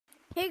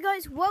Hey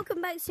guys,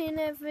 welcome back to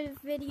another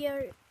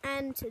video,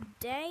 and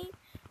today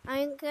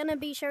I'm gonna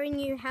be showing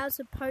you how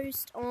to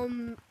post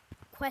on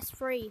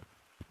quest3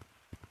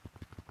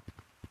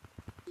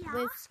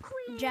 with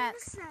Jack.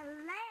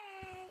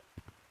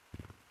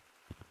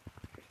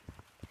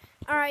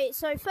 Alright,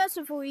 so first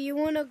of all, you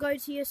wanna go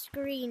to your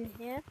screen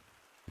here.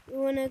 You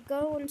wanna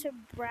go onto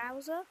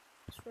browser.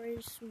 Sorry,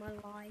 this is my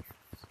live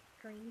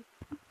screen.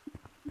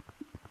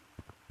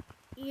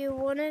 You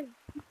wanna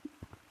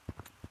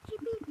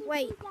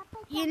wait.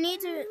 You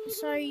need to.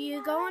 So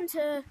you go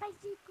onto.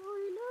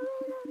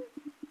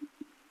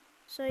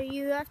 So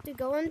you have to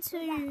go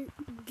onto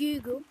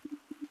Google.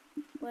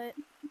 Wait.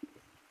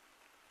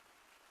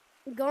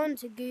 Go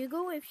onto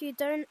Google. If you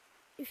don't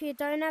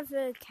have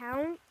an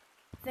account,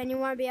 then you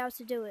won't be able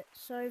to do it.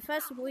 So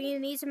first of all, you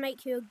need to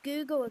make your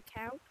Google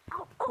account.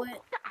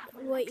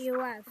 What you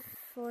have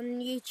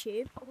on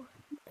YouTube,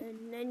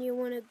 and then you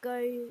want to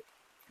go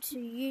to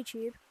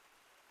YouTube,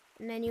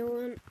 and then you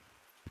want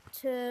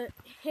to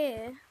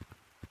here.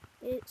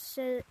 It's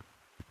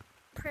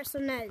press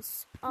on that.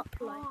 It's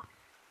upload.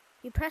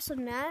 You press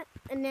on that,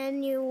 and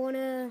then you want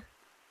to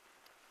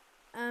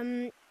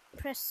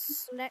press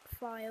select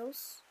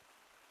files.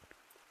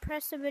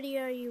 Press the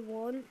video you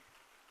want.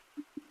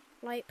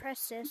 Like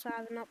press this. I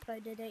haven't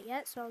uploaded it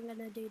yet, so I'm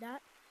gonna do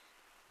that.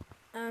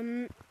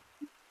 You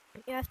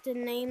have to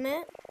name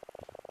it.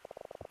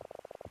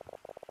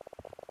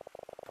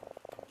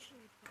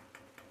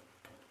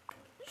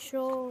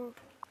 Sure.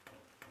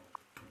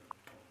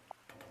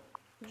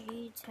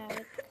 G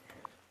tag.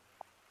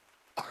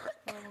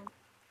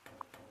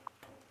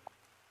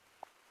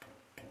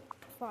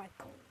 Fine,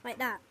 like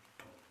that.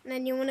 And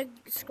then you want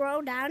to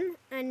scroll down,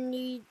 and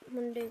you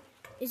want to do,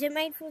 is it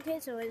made for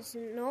kids or is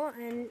it not?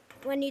 And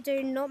when you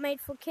do not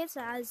made for kids,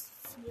 it has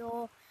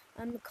your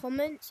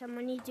comments, and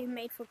when you do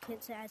made for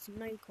kids, it has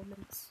no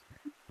comments.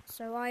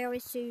 So I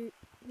always do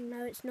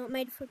no, it's not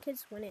made for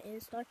kids when it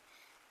is though.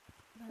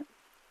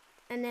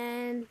 And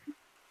then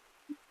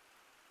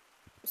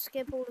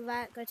skip all of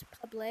that, go to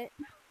public,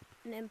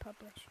 and then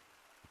publish.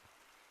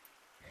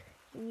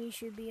 And you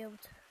should be able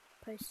to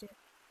post it.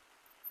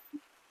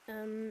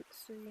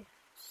 So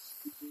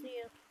see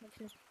ya. I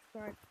can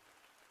subscribe.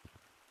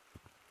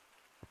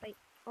 Wait.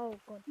 Oh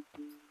god.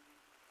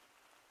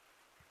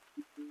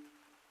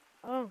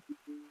 Oh.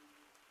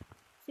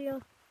 See ya.